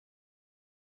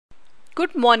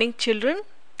Good morning, children.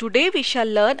 Today we shall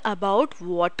learn about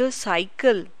water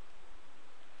cycle.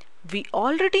 We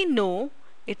already know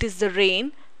it is the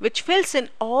rain which fills in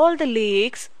all the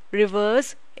lakes,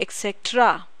 rivers,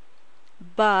 etc.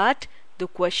 But the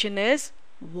question is,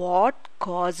 what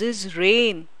causes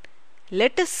rain?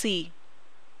 Let us see.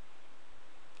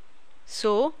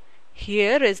 So,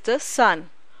 here is the sun.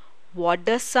 What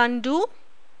does sun do?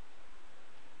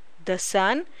 The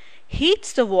sun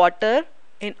heats the water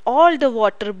in all the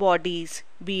water bodies,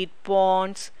 be it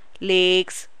ponds,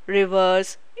 lakes,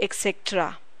 rivers,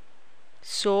 etc.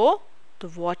 So, the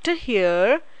water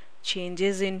here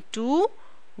changes into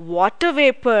water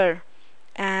vapor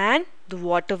and the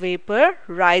water vapor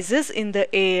rises in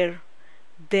the air.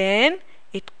 Then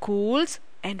it cools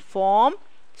and forms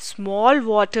small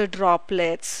water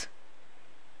droplets.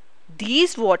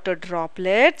 These water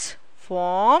droplets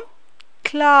form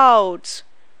clouds.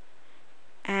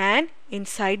 And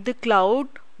inside the cloud,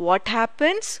 what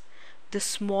happens? The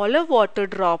smaller water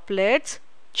droplets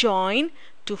join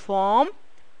to form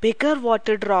bigger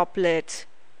water droplets.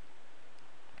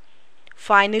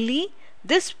 Finally,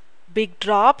 these big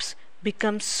drops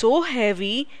become so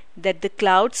heavy that the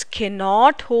clouds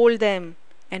cannot hold them.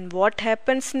 And what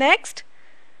happens next?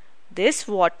 These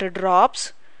water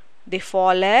drops, they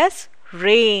fall as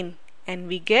rain and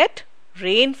we get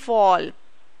rainfall.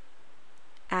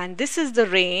 And this is the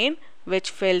rain which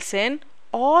fills in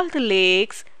all the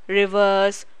lakes,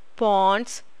 rivers,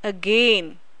 ponds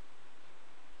again.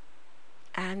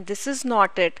 And this is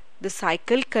not it. The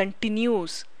cycle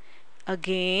continues.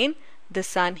 Again, the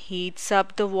sun heats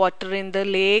up the water in the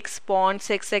lakes,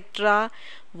 ponds, etc.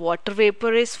 Water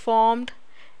vapor is formed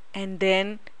and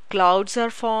then clouds are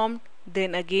formed.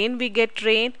 Then again we get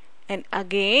rain and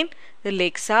again the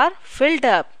lakes are filled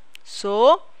up.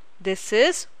 So, this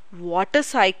is water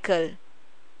cycle.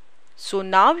 So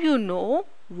now you know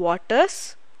what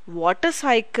is water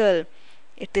cycle.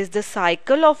 It is the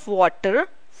cycle of water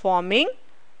forming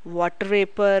water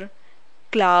vapor,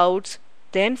 clouds,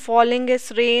 then falling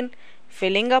as rain,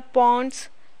 filling up ponds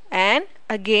and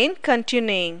again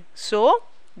continuing. So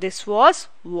this was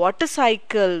water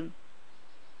cycle.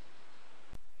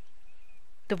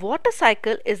 The water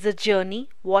cycle is the journey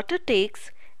water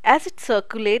takes as it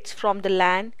circulates from the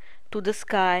land to the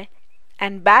sky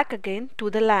and back again to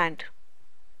the land.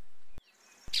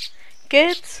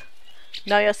 Kids,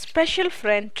 now your special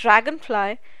friend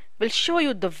Dragonfly will show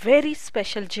you the very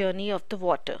special journey of the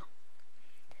water.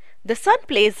 The sun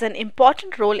plays an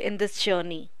important role in this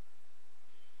journey.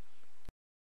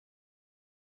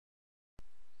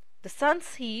 The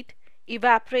sun's heat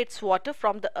evaporates water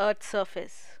from the earth's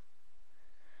surface.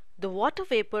 The water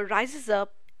vapor rises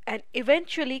up and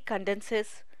eventually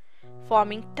condenses,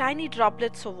 forming tiny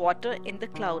droplets of water in the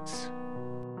clouds.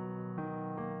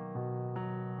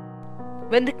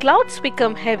 When the clouds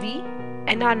become heavy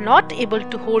and are not able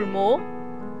to hold more,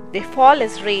 they fall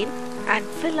as rain and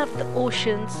fill up the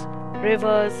oceans,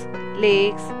 rivers,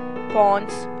 lakes,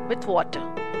 ponds with water.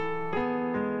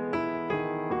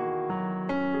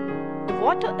 The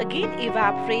water again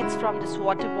evaporates from these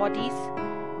water bodies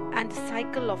and the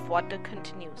cycle of water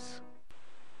continues.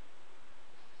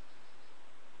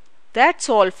 That's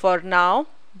all for now.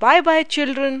 Bye bye,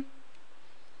 children.